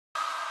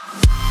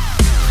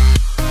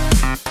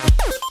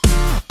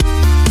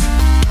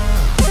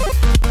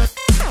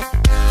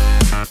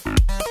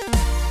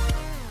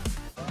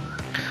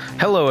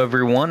Hello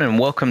everyone and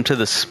welcome to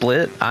The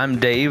Split. I'm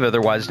Dave,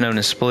 otherwise known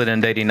as Split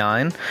and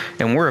 89,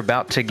 and we're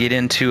about to get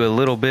into a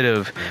little bit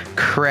of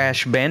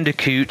Crash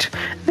Bandicoot,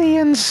 the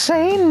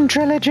Insane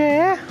Trilogy.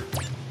 We're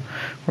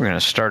going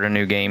to start a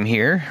new game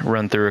here,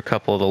 run through a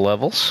couple of the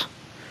levels,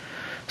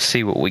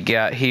 see what we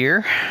got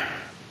here.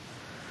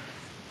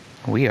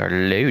 We are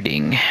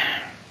loading.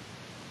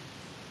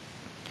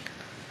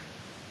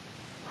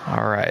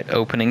 Alright,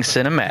 opening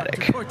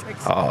cinematic.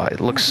 Oh, it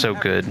looks so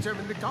good.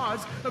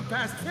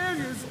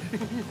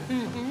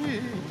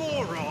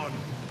 Moron!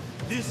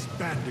 This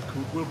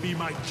Bandicoot will be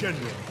my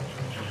general.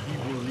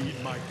 He will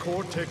lead my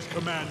Cortex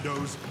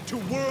commandos to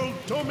world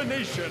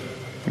domination.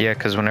 Yeah,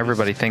 because when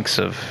everybody thinks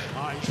of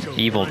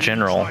evil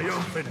general,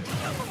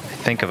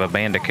 think of a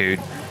Bandicoot.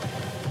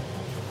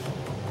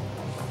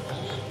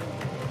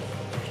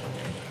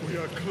 We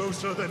are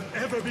closer than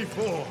ever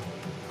before.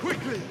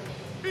 Quickly!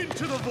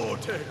 Into the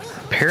vortex.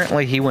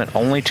 Apparently he went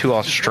only to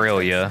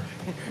Australia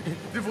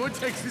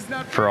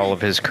for all of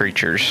his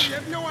creatures. You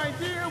have no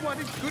idea what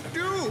it could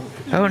do.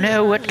 Oh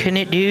no, what can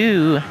it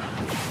do?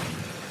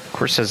 Of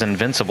course, as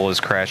invincible as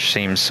Crash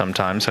seems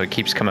sometimes, so he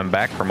keeps coming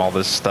back from all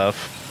this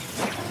stuff.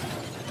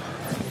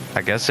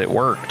 I guess it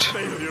worked.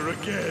 Failure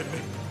again.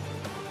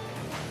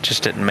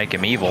 Just didn't make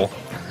him evil.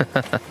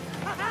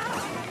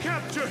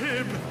 Capture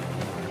him.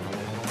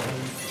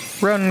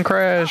 Run,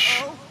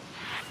 Crash!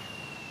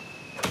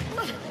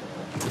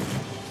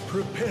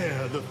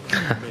 Prepare the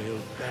female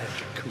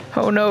Bandicoot.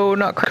 Oh no,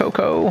 not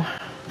Coco.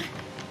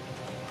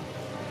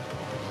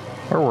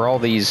 Where were all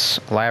these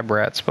lab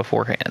rats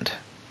beforehand?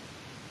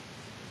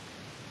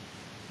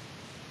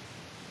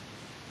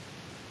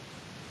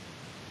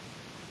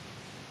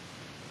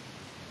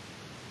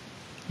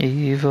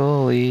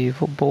 Evil,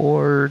 evil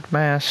board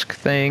mask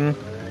thing.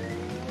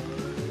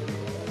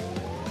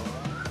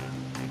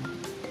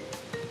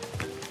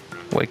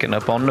 Waking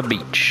up on the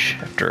beach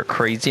after a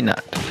crazy night.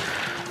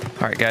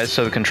 Alright guys,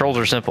 so the controls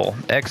are simple.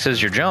 X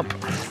is your jump.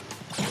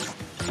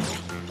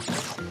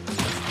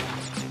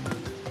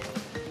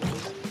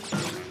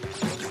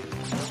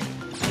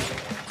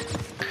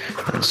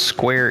 And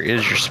square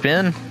is your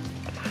spin.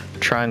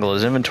 Triangle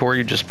is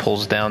inventory, just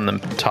pulls down the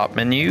top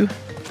menu.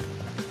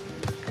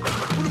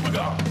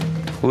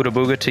 Ooda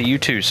booga to you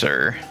too,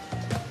 sir.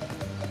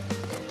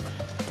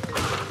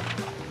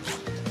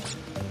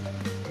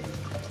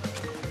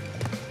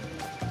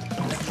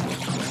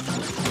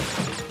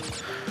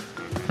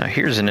 Now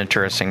here's an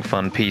interesting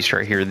fun piece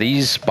right here.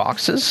 These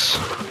boxes,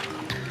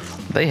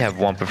 they have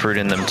Wumpa Fruit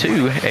in them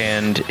too,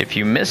 and if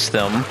you miss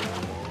them,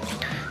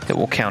 it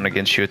will count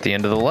against you at the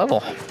end of the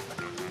level.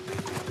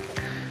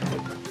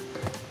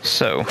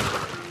 So,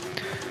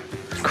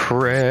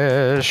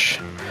 Crash.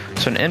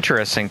 So an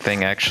interesting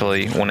thing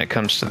actually when it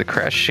comes to the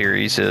Crash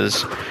series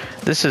is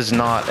this is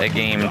not a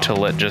game to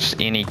let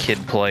just any kid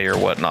play or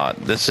whatnot.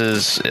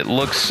 It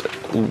looks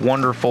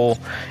wonderful,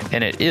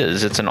 and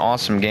it's an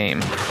awesome game,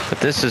 but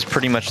this is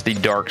pretty much the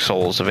Dark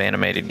Souls of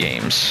animated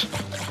games.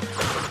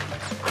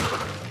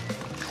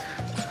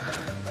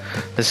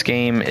 This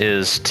game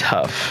is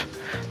tough.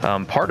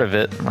 Part of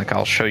it, like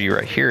I'll show you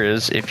right here,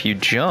 is if you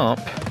jump,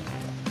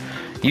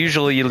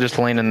 usually you'll just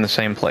land in the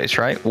same place,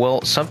 right?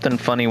 Well, something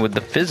funny with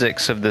the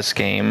physics of this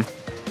game,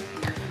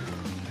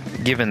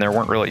 given there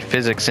weren't really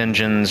physics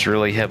engines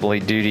really heavily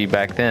duty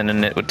back then,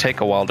 and it would take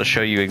a while to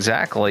show you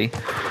exactly,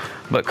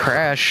 but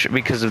Crash,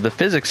 because of the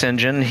physics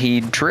engine, he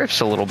drifts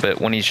a little bit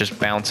when he's just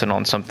bouncing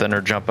on something or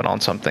jumping on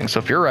something. So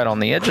if you're right on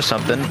the edge of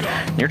something,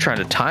 and you're trying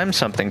to time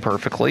something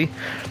perfectly,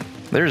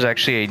 there's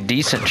actually a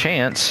decent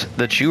chance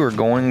that you are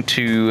going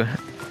to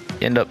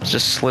end up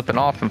just slipping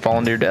off and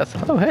falling to your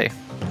death. Oh, hey.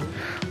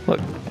 Look,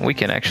 we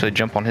can actually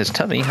jump on his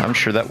tummy. I'm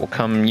sure that will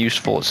come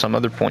useful at some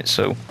other point,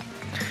 so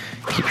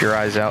keep your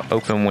eyes out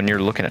open when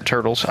you're looking at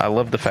turtles. I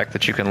love the fact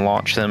that you can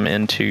launch them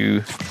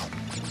into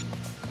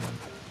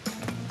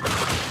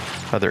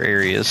other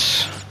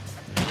areas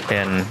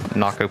and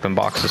knock open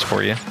boxes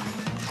for you.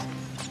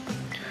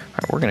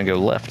 Alright, we're going to go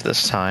left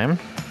this time.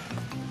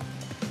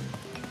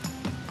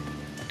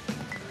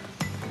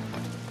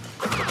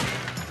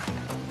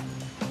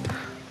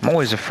 I'm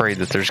always afraid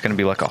that there's going to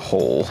be like a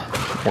hole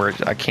where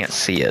I can't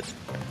see it.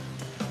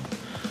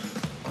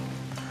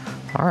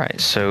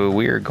 Alright, so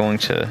we are going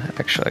to...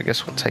 Actually, I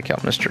guess we'll take out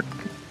Mr.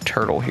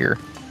 Turtle here.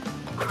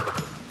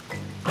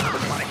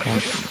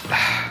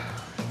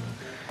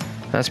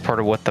 That's part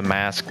of what the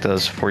mask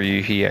does for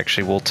you. He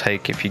actually will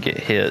take if you get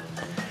hit.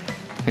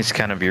 He's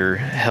kind of your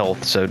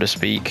health, so to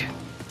speak.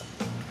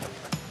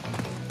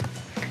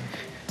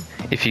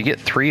 If you get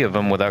 3 of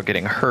them without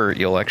getting hurt,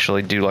 you'll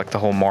actually do like the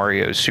whole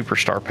Mario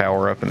Superstar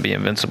power-up and be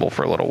invincible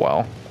for a little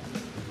while.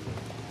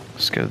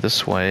 Let's go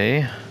this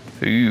way.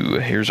 Ooh,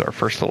 here's our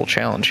first little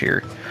challenge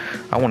here.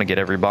 I want to get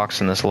every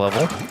box in this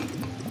level.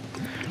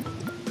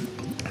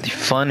 The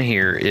fun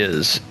here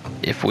is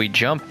if we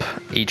jump,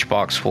 each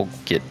box will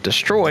get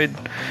destroyed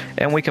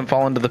and we can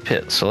fall into the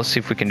pit. So let's see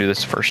if we can do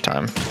this the first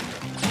time.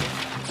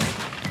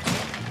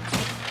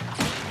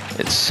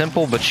 It's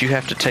simple, but you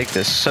have to take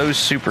this so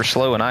super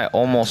slow, and I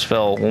almost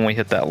fell when we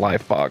hit that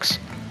life box.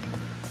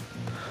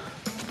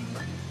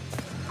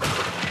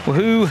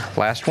 Woohoo!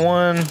 Last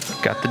one.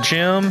 Got the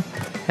gem.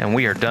 And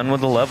we are done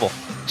with the level.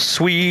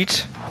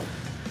 Sweet!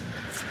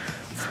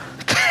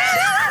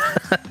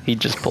 He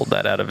just pulled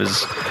that out of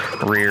his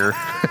rear.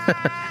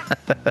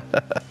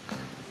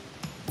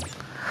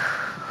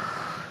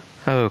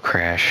 Oh,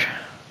 Crash.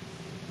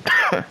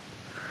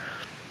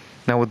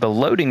 Now with the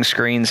loading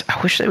screens,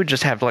 I wish they would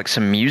just have like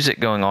some music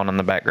going on in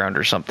the background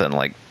or something.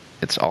 Like,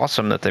 it's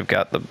awesome that they've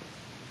got the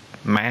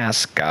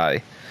mask guy.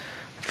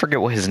 I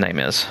forget what his name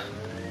is.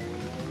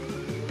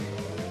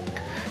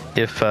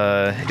 If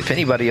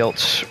anybody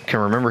else can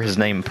remember his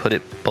name, put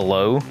it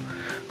below.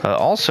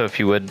 Also, if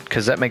you would,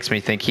 because that makes me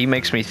think, he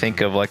makes me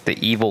think of like the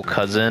evil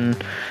cousin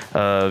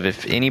of,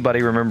 if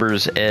anybody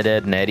remembers Ed,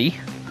 Edd n Eddy.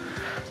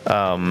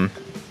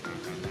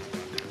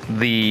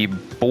 The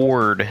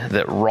board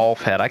that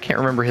Rolf had, I can't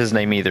remember his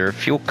name either.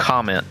 If you'll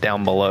comment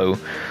down below,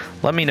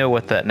 let me know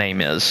what that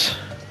name is.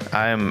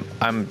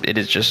 It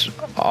is just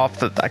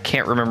I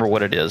can't remember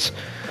what it is.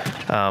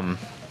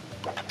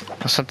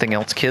 Something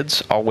else,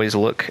 kids, always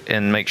look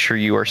and make sure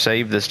you are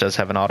saved. This does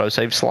have an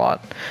autosave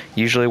slot.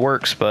 Usually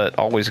works, but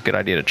always a good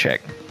idea to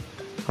check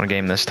on a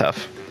game this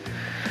tough.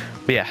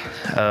 But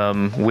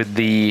yeah, with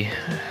the...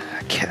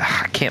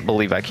 I can't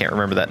believe I can't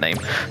remember that name.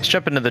 Let's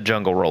jump into the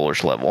Jungle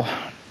Rollers level.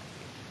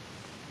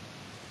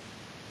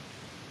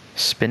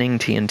 Spinning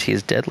TNT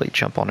is deadly.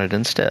 Jump on it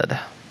instead.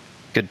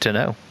 Good to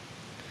know.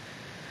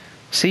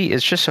 See,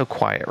 it's just so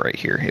quiet right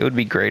here. It would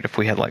be great if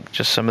we had like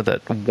just some of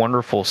that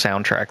wonderful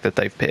soundtrack that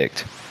they've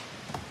picked.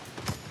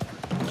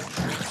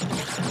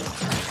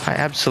 I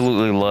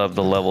absolutely love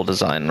the level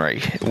design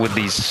right with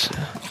these.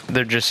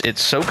 They're just,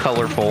 it's so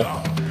colorful.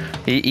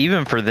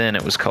 Even for then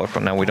it was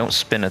colorful. Now we don't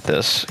spin at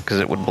this because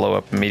it would blow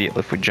up immediately.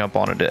 If we jump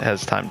on it, it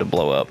has time to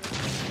blow up.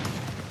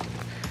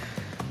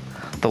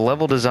 The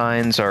level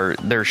designs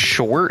they're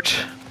short,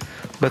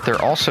 but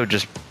they're also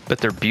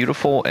they're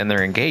beautiful and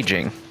they're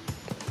engaging.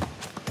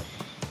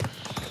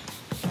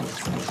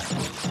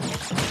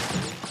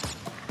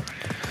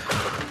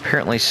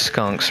 Apparently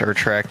skunks are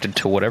attracted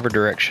to whatever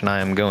direction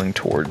I am going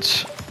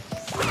towards.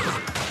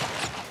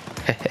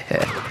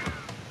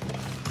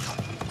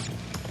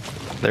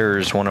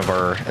 There's one of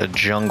our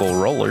jungle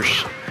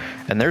rollers.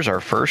 And there's our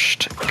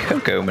first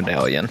Coco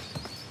medallion.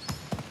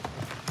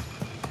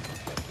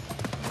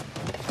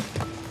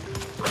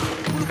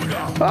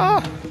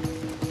 Ah!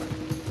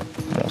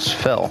 Almost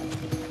fell.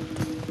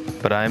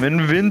 But I'm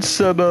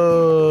invincible!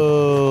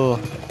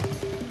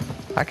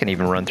 I can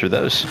even run through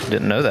those.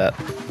 Didn't know that.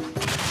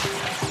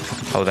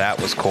 Oh, that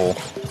was cool.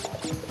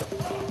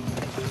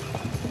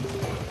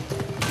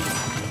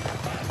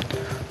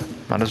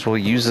 Might as well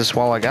use this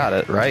while I got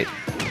it, right?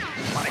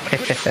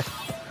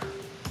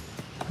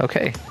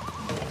 Okay.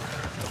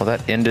 Well,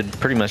 that ended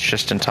pretty much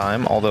just in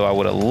time, although I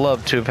would have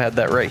loved to have had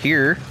that right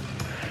here.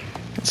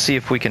 Let's see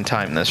if we can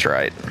time this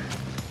right.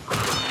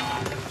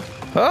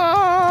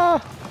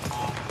 Ah!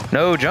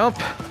 No, jump!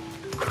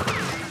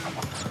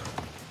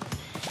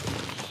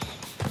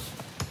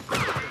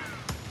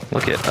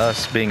 Look at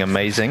us being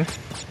amazing.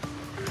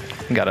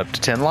 Got up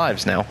to 10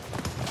 lives now.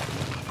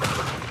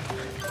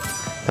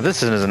 Now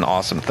this is an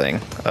awesome thing.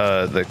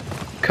 The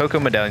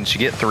Coco medallions, you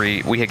get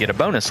 3, we get a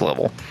bonus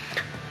level.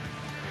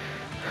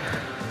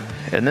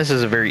 And this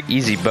is a very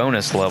easy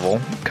bonus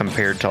level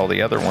compared to all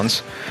the other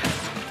ones.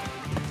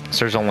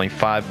 So there's only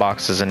 5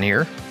 boxes in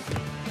here.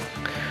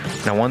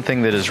 Now one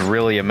thing that is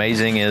really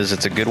amazing is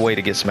it's a good way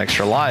to get some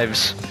extra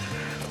lives,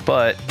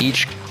 but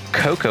each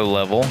Coco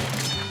level,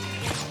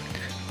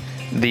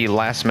 the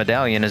last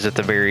medallion is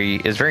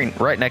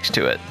right next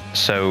to it.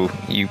 So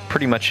you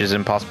pretty much is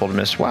impossible to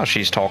miss. Wow,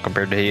 she's tall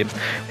compared to him.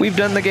 We've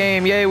done the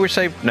game. Yay, we're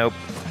safe. Nope.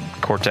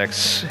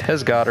 Cortex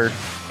has got her.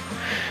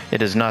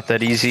 It is not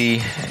that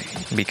easy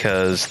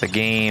because the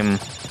game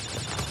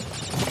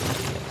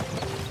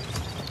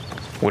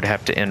would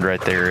have to end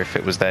right there if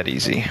it was that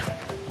easy.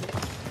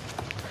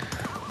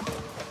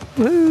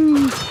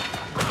 Woo!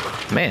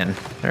 Man,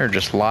 there are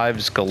just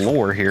lives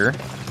galore here.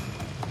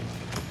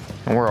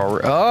 And we're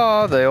already,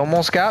 oh, they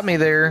almost got me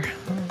there.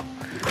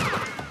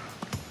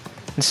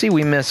 And see,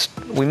 we missed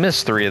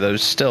 3 of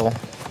those still.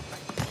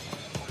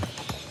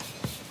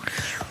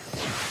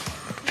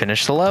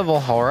 Finish the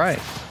level, all right.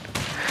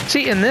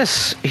 See, in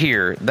this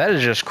here, that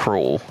is just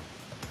cruel.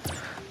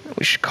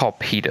 We should call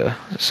PETA.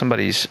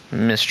 Somebody's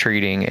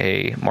mistreating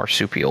a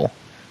marsupial.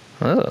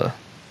 Ugh.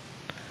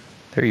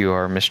 There you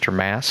are, Mr.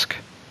 Mask.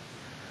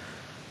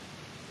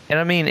 And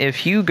I mean,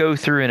 if you go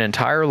through an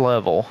entire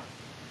level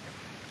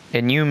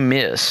and you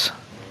miss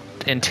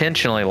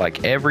intentionally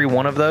like every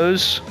one of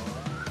those,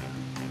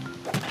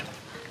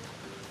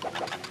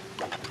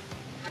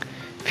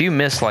 if you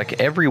miss like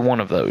every one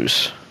of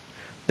those,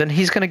 then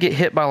he's going to get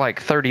hit by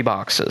like 30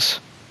 boxes.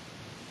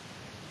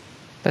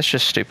 That's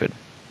just stupid.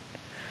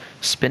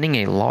 Spinning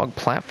a log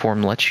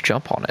platform lets you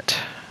jump on it.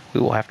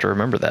 We will have to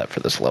remember that for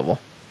this level.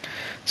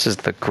 This is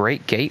the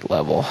Great Gate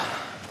level.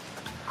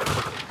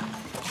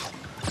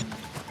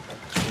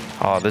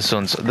 Oh, this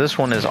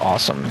one is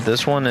awesome.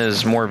 This one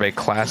is more of a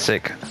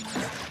classic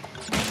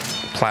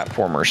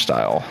platformer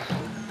style.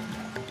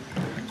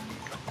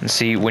 And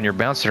see, when you're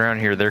bouncing around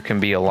here, there can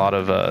be a lot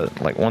of,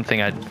 like, one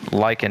thing I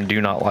like and do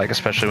not like,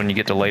 especially when you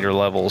get to later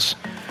levels,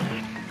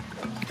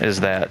 is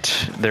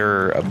that there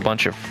are a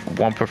bunch of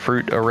Wumpa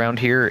fruit around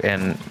here,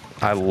 and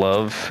I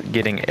love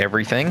getting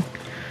everything.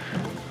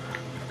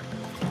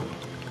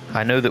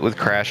 I know that with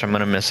Crash, I'm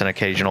going to miss an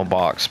occasional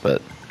box,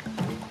 but...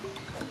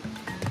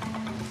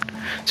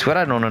 So what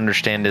I don't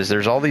understand is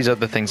there's all these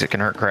other things that can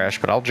hurt Crash,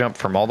 but I'll jump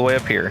from all the way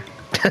up here.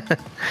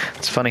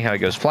 It's funny how he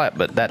goes flat,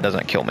 but that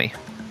doesn't kill me.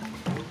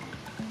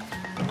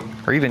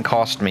 Or even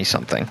cost me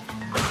something.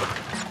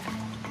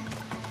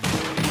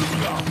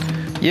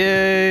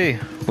 Yay!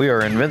 We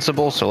are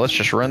invincible, so let's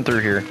just run through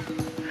here.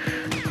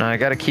 Now I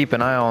gotta keep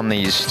an eye on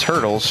these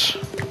turtles,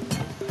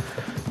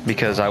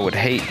 because I would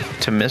hate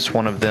to miss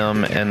one of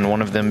them and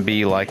one of them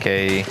be like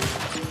a...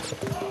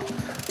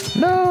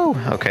 No!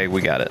 Okay,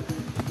 we got it.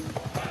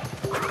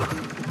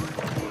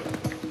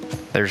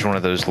 There's one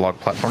of those log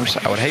platforms.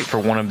 I would hate for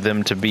one of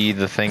them to be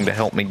the thing to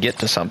help me get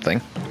to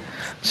something.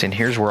 See, and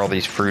here's where all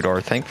these fruit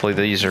are. Thankfully,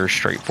 these are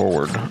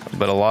straightforward,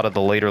 but a lot of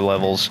the later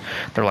levels,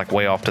 they're like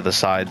way off to the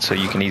side, so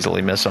you can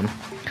easily miss them.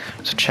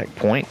 So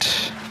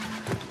checkpoint.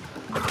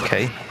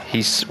 Okay,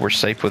 we're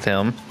safe with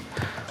him.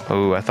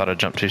 Oh, I thought I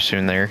jumped too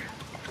soon there.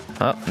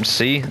 Oh,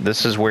 see,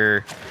 this is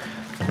where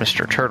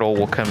Mr. Turtle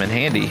will come in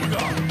handy.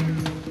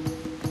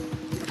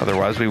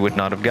 Otherwise, we would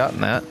not have gotten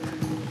that.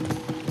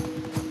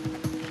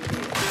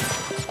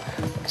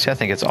 See, I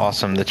think it's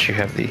awesome that you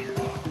have the...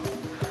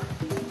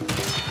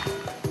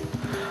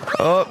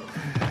 Oh,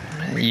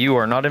 you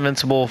are not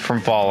invincible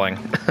from falling.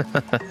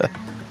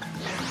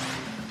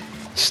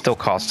 Still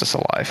cost us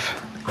a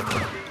life.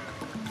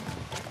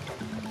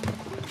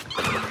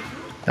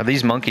 Now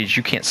these monkeys,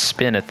 you can't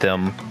spin at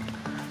them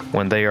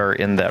when they are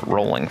in that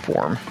rolling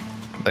form.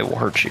 They will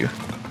hurt you.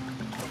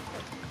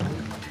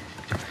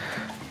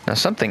 Now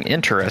something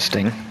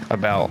interesting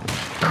about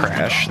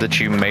Crash that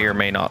you may or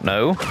may not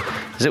know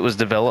is it was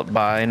developed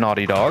by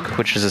Naughty Dog,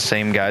 which is the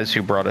same guys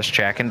who brought us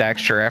Jak and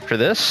Daxter after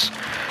this,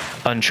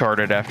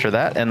 Uncharted after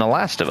that, and The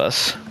Last of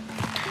Us.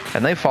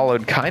 And they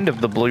followed kind of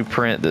the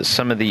blueprint that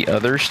some of the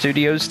other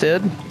studios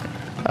did.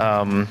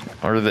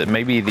 Or that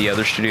maybe the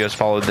other studios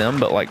followed them,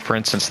 but like, for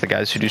instance, the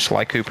guys who do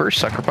Sly Cooper,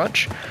 Sucker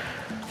Punch.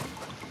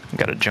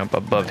 Got to jump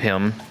above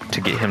him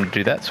to get him to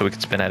do that so we can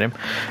spin at him.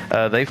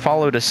 They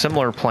followed a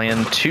similar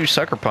plan to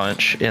Sucker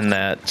Punch in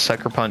that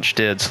Sucker Punch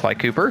did Sly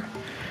Cooper.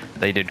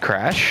 They did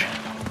Crash.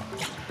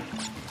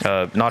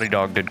 Naughty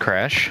Dog did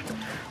Crash.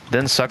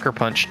 Then Sucker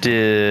Punch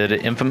did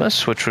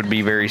Infamous, which would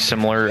be very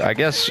similar. I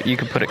guess you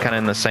could put it kind of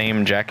in the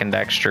same Jak and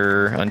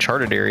Daxter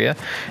Uncharted area.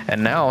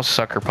 And now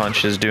Sucker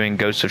Punch is doing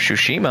Ghost of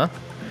Tsushima,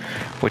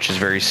 which is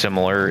very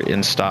similar in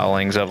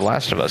stylings of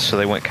Last of Us. So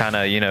they went kind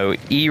of, you know,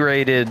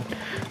 E-rated,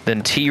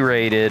 then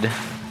T-rated,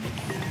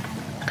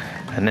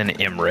 and then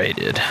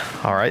M-rated.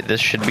 All right,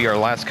 this should be our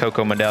last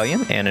Coco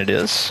medallion, and it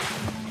is.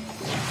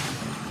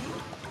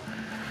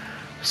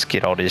 Let's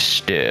get all this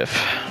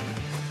stuff.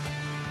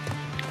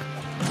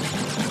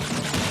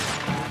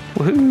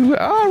 Woohoo!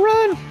 Ah,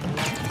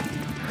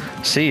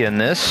 run! See, in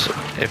this,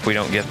 if we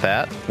don't get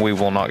that, we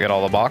will not get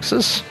all the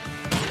boxes.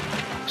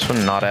 This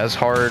one not as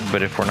hard,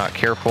 but if we're not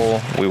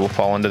careful, we will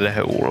fall into the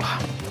hole.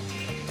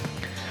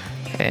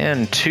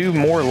 And 2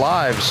 more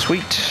lives,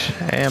 sweet.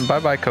 And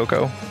bye-bye,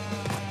 Coco.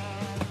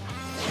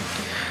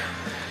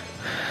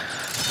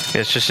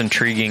 It's just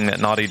intriguing that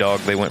Naughty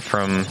Dog, they went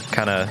from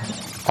kind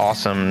of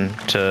awesome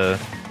to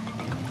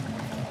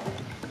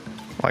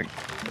like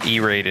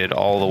E-rated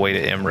all the way to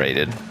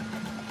M-rated.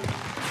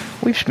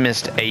 We've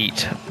missed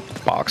 8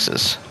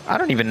 boxes. I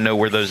don't even know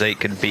where those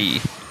 8 could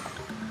be.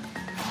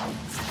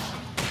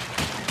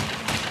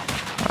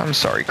 I'm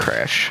sorry,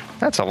 Crash.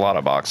 That's a lot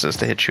of boxes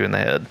to hit you in the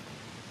head.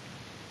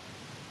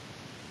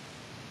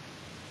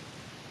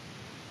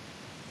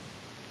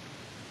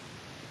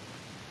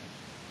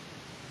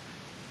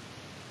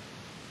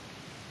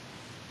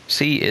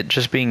 See, it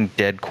just being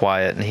dead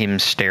quiet and him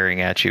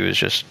staring at you is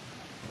just...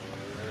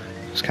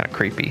 It's kind of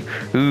creepy.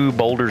 Ooh,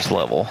 Boulder's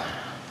level.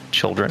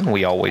 Children,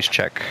 we always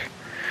check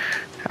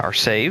our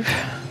save.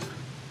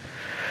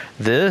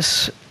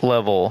 This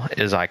level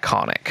is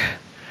iconic.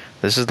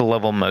 This is the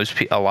level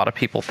a lot of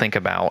people think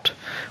about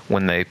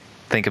when they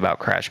think about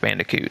Crash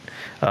Bandicoot.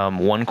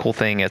 One cool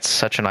thing, it's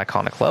such an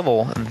iconic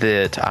level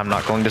that I'm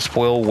not going to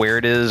spoil where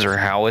it is or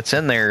how it's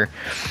in there,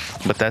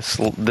 but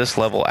this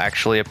level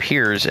actually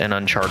appears in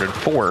Uncharted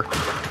 4,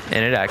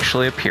 and it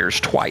actually appears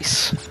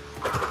twice.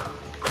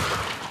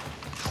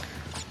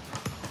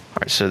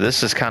 So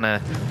this is kind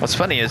of, what's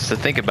funny is to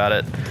think about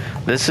it,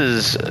 this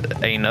is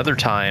another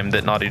time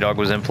that Naughty Dog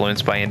was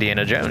influenced by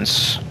Indiana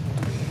Jones.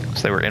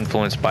 So they were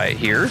influenced by it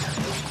here,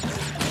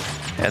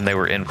 and they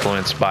were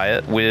influenced by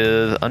it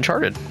with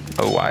Uncharted.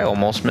 Oh, I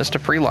almost missed a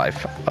free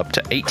life. Up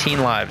to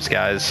 18 lives,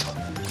 guys.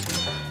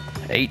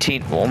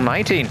 18, well,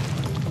 19.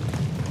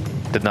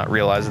 Did not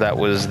realize that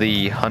was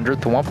the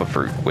 100th Wumpa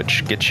fruit,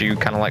 which gets you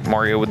kind of like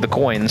Mario with the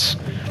coins,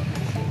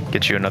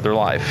 gets you another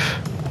life.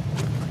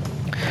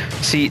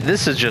 See,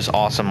 this is just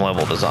awesome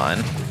level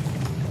design.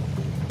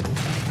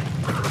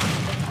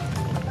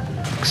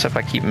 Except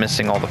I keep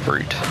missing all the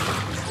fruit.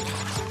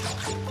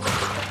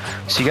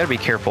 So you gotta be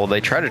careful.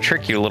 They try to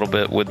trick you a little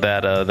bit with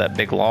that that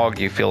big log.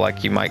 You feel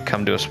like you might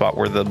come to a spot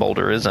where the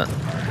boulder isn't.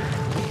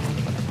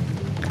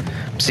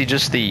 See,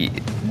 just the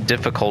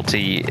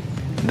difficulty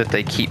that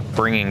they keep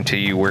bringing to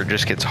you where it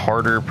just gets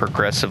harder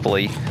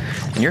progressively.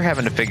 And you're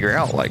having to figure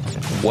out, like,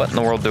 what in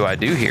the world do I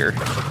do here?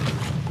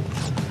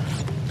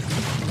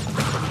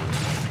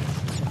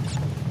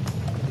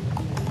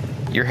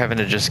 You're having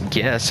to just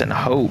guess and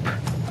hope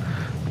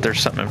there's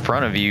something in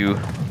front of you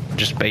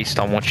just based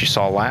on what you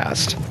saw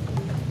last.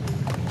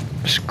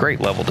 Just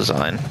great level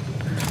design.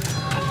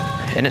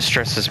 And it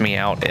stresses me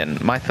out,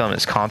 and my thumb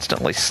is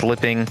constantly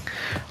slipping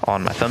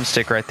on my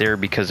thumbstick right there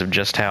because of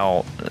just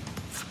how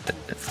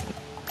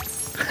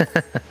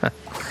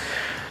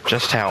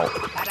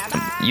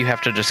you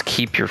have to just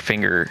keep your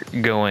finger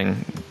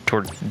going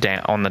toward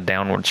down on the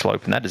downward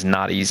slope, and that is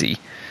not easy.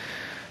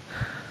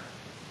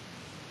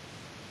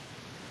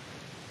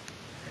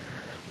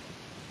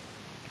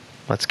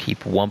 Let's keep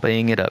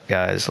wumping it up,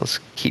 guys. Let's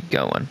keep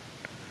going.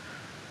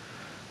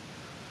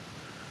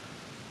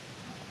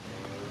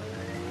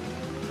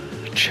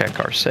 Check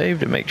our save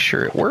to make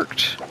sure it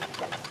worked.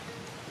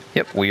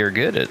 Yep, we are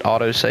good. It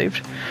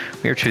auto-saved.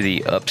 We are to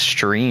the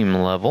upstream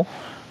level.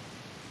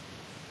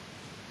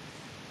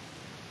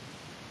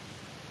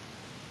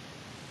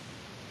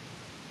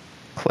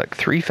 Collect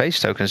 3 face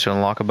tokens to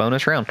unlock a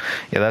bonus round.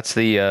 Yeah, that's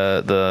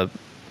the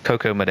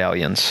Cocoa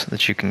medallions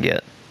that you can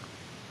get.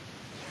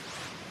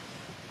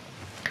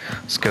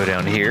 Let's go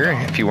down here.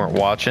 If you weren't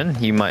watching,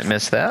 you might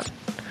miss that.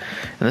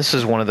 And this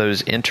is one of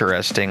those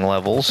interesting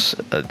levels.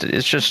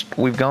 It's just,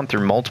 we've gone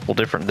through multiple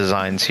different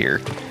designs here.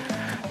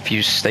 If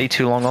you stay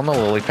too long on the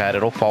lily pad,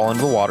 it'll fall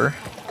into the water.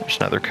 There's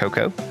another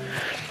Cocoa.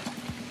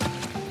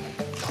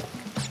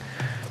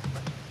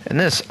 And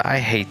this, I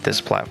hate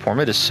this platform.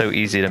 It is so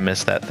easy to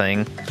miss that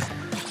thing,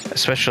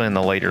 especially in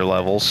the later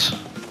levels.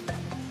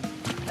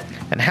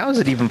 And how is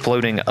it even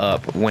floating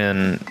up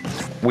when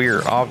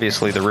we're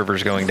obviously the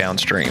river's going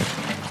downstream?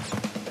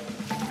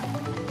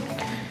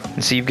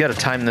 And so you've got to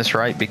time this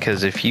right,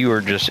 because if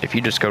you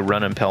just go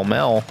running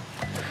pell-mell,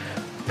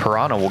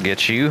 piranha will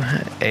get you,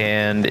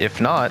 and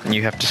if not, and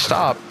you have to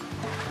stop,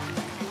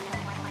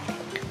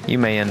 you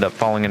may end up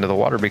falling into the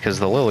water because of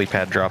the lily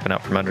pad dropping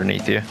out from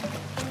underneath you.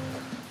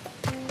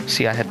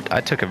 See,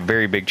 I took a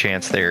very big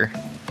chance there.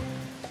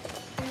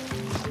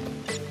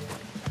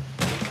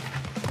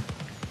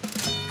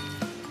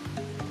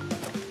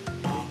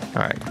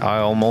 Alright, I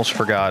almost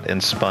forgot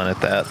and spun at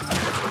that.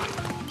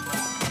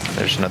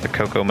 There's another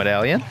Cocoa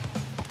medallion.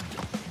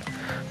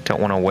 Don't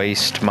want to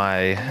waste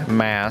my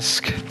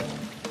mask.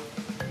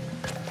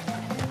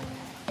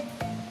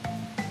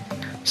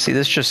 See,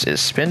 this just, it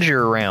spins you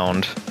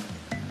around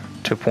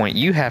to a point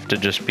you have to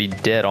just be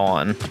dead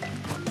on.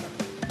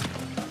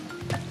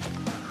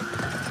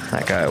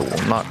 That guy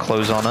will not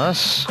close on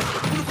us.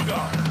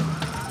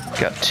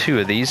 Got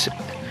 2 of these.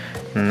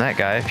 And that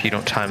guy, if you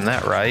don't time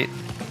that right,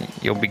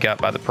 you'll be got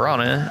by the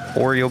piranha,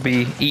 or you'll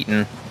be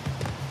eaten.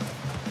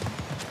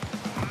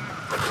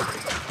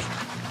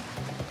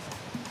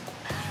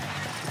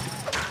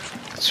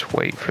 Let's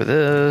wait for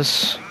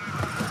this.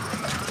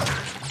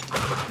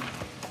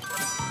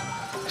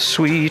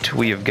 Sweet,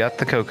 we have got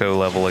the Cocoa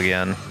level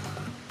again.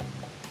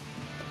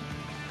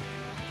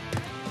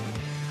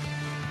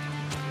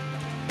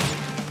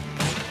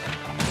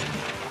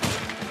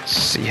 Let's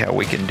see how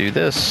we can do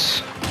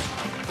this.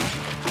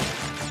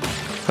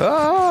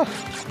 Ah!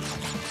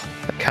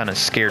 That kind of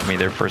scared me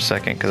there for a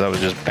second because I was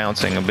just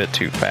bouncing a bit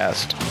too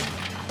fast.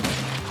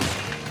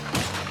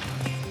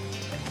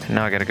 And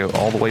now I gotta go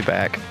all the way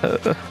back.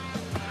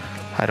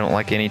 I don't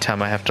like any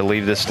time I have to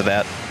leave this to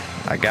that.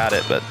 I got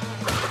it, but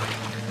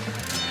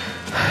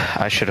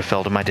I should have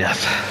fell to my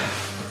death.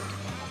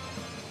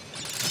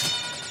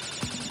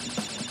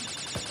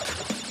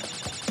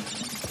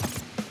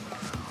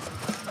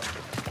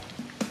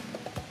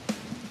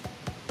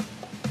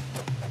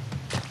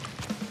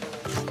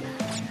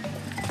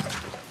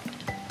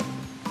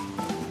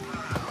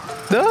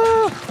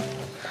 Ah!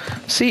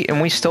 See,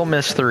 and we still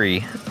missed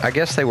 3. I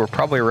guess they were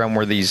probably around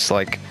where these,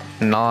 like,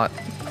 not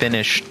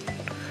finished.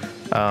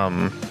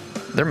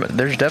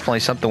 There's definitely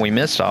something we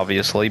missed,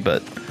 obviously,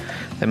 but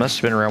they must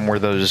have been around where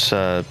those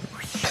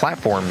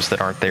platforms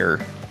that aren't there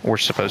were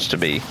supposed to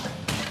be.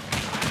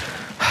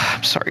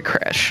 I'm sorry,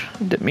 Crash.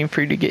 Didn't mean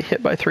for you to get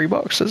hit by 3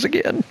 boxes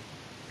again.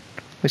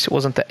 At least it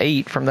wasn't the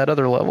 8 from that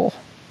other level.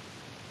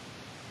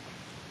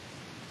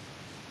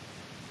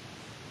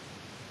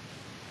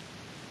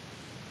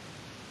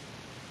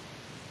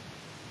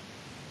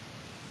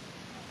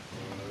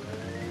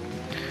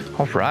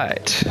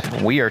 Alright,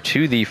 we are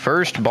to the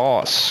first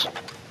boss.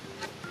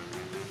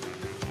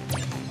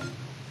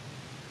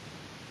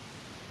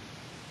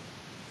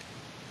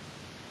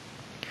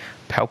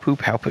 Pow-poo,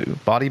 pow-poo.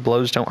 Body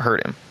blows don't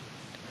hurt him.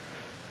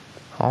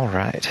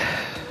 Alright.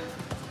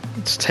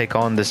 Let's take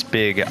on this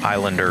big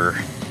islander.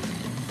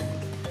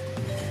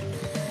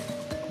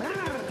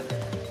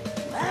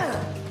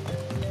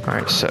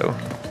 Alright, so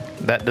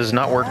that does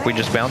not work. We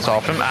just bounce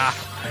off him. Ah!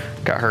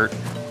 Got hurt.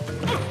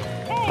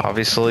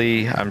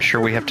 Obviously, I'm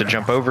sure we have to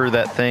jump over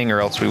that thing,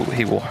 or else we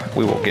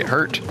will get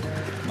hurt.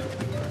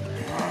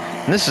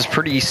 And this is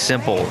pretty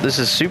simple. This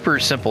is super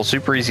simple,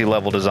 super easy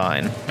level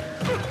design,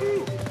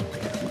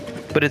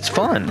 but it's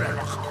fun.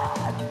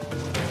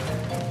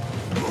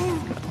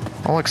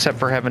 All except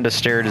for having to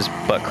stare at his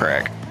butt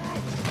crack.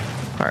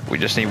 All right, we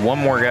just need one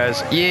more,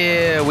 guys.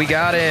 Yeah, we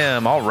got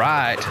him. All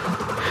right.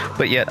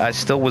 But yet, I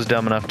still was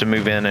dumb enough to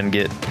move in and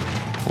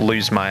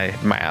lose my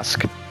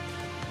mask.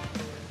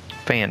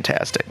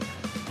 Fantastic.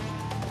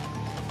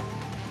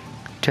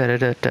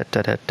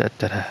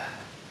 Da-da-da-da-da-da-da-da.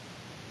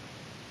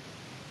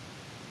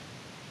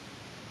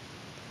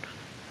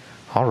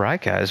 All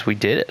right, guys, we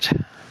did it.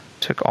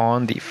 Took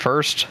on the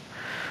first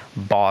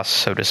boss,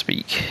 so to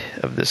speak,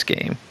 of this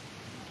game.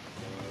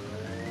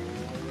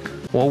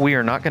 Well, we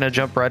are not going to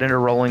jump right into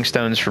Rolling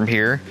Stones from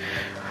here.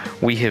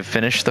 We have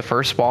finished the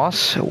first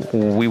boss.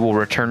 We will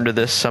return to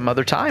this some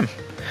other time.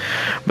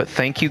 But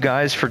thank you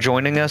guys for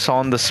joining us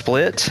on The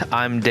Split.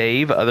 I'm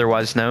Dave,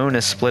 otherwise known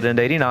as Split End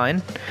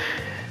 89.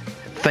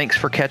 Thanks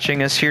for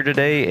catching us here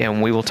today,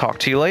 and we will talk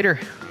to you later.